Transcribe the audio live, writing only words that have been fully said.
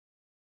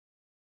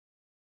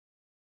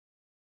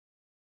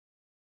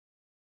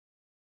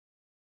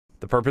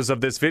The purpose of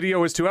this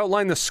video is to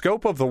outline the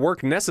scope of the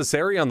work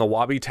necessary on the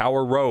Wabi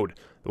Tower Road.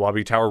 The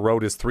Wabi Tower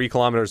Road is 3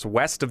 kilometers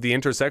west of the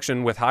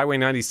intersection with Highway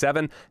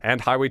 97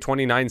 and Highway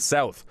 29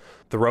 south.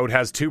 The road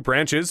has 2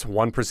 branches.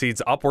 One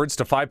proceeds upwards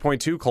to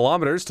 5.2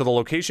 kilometers to the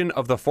location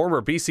of the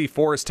former BC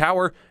Forest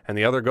Tower, and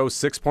the other goes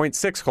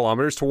 6.6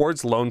 kilometers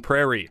towards Lone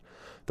Prairie.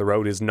 The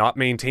road is not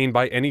maintained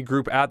by any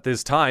group at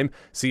this time.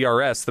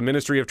 CRS, the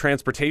Ministry of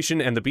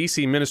Transportation, and the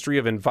BC Ministry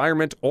of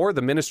Environment or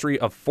the Ministry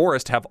of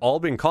Forest have all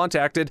been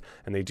contacted,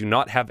 and they do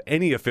not have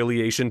any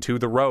affiliation to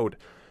the road.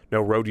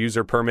 No road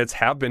user permits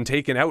have been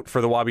taken out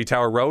for the Wabi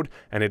Tower Road,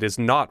 and it is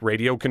not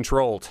radio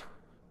controlled.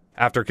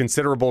 After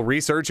considerable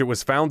research, it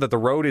was found that the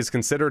road is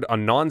considered a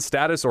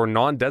non-status or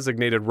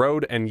non-designated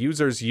road, and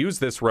users use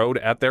this road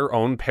at their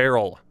own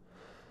peril.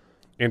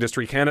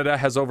 Industry Canada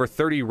has over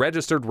 30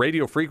 registered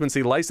radio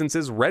frequency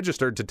licenses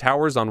registered to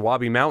towers on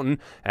Wabi Mountain,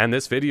 and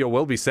this video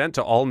will be sent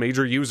to all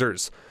major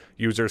users.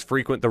 Users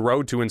frequent the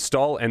road to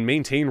install and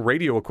maintain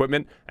radio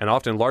equipment, and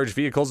often large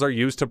vehicles are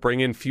used to bring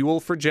in fuel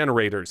for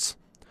generators.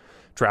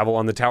 Travel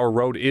on the Tower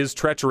Road is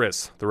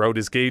treacherous. The road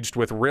is gauged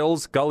with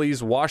rills,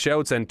 gullies,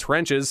 washouts, and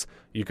trenches.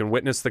 You can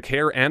witness the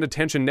care and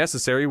attention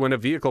necessary when a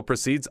vehicle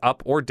proceeds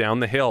up or down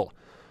the hill.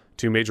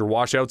 2 major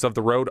washouts of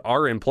the road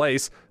are in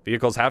place.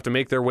 Vehicles have to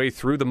make their way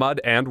through the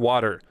mud and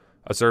water.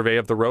 A survey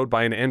of the road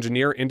by an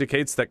engineer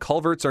indicates that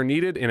culverts are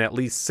needed in at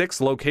least 6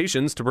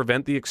 locations to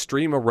prevent the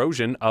extreme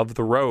erosion of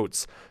the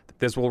roads.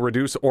 This will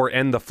reduce or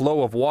end the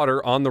flow of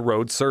water on the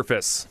road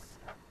surface.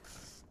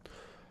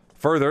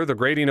 Further, the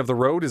grading of the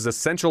road is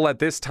essential at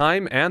this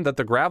time, and that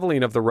the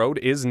graveling of the road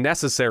is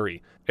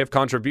necessary. If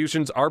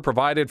contributions are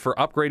provided for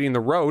upgrading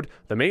the road,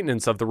 the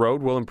maintenance of the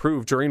road will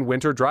improve during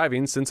winter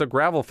driving since a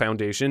gravel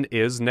foundation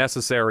is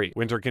necessary.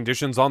 Winter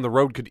conditions on the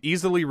road could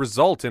easily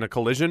result in a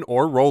collision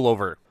or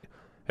rollover.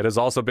 It has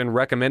also been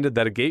recommended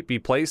that a gate be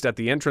placed at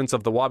the entrance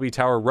of the Wabi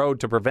Tower Road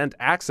to prevent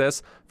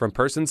access from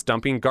persons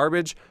dumping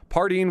garbage,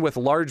 partying with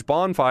large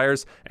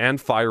bonfires,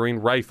 and firing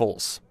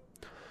rifles.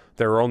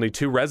 There are only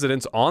 2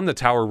 residents on the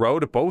Tower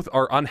Road. Both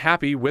are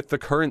unhappy with the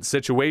current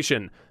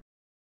situation.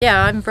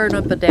 Yeah, I'm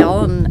Verna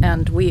Bedell,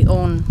 and we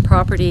own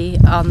property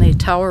on the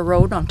Tower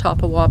Road on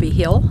top of Wabi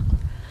Hill.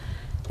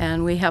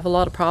 And we have a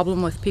lot of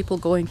problem with people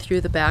going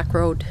through the back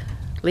road,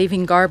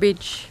 leaving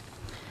garbage,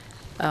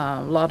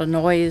 a lot of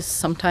noise,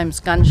 sometimes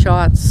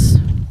gunshots,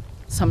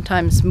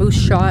 sometimes moose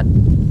shot,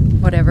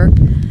 whatever.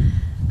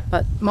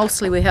 But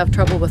mostly we have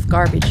trouble with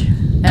garbage,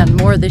 and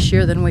more this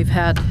year than we've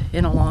had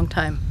in a long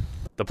time.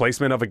 The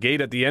placement of a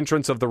gate at the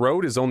entrance of the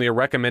road is only a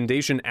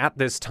recommendation at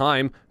this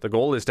time. The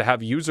goal is to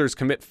have users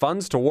commit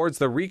funds towards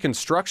the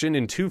reconstruction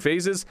in 2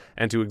 phases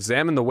and to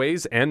examine the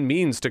ways and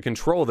means to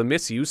control the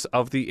misuse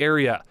of the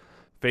area.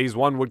 Phase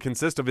 1 would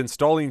consist of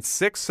installing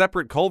 6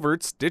 separate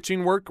culverts,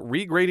 ditching work,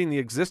 regrading the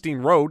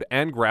existing road,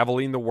 and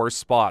graveling the worst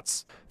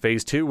spots.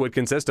 Phase 2 would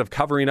consist of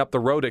covering up the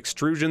road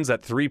extrusions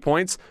at 3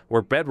 points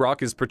where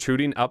bedrock is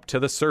protruding up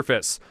to the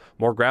surface.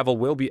 More gravel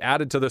will be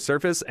added to the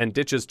surface and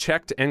ditches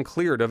checked and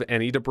cleared of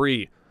any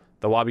debris.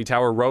 The Wabi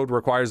Tower Road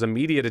requires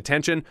immediate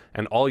attention,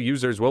 and all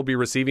users will be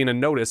receiving a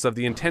notice of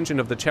the intention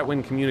of the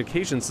Chetwynd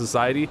Communications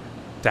Society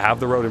to have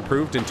the road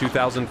improved in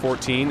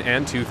 2014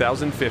 and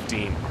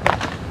 2015.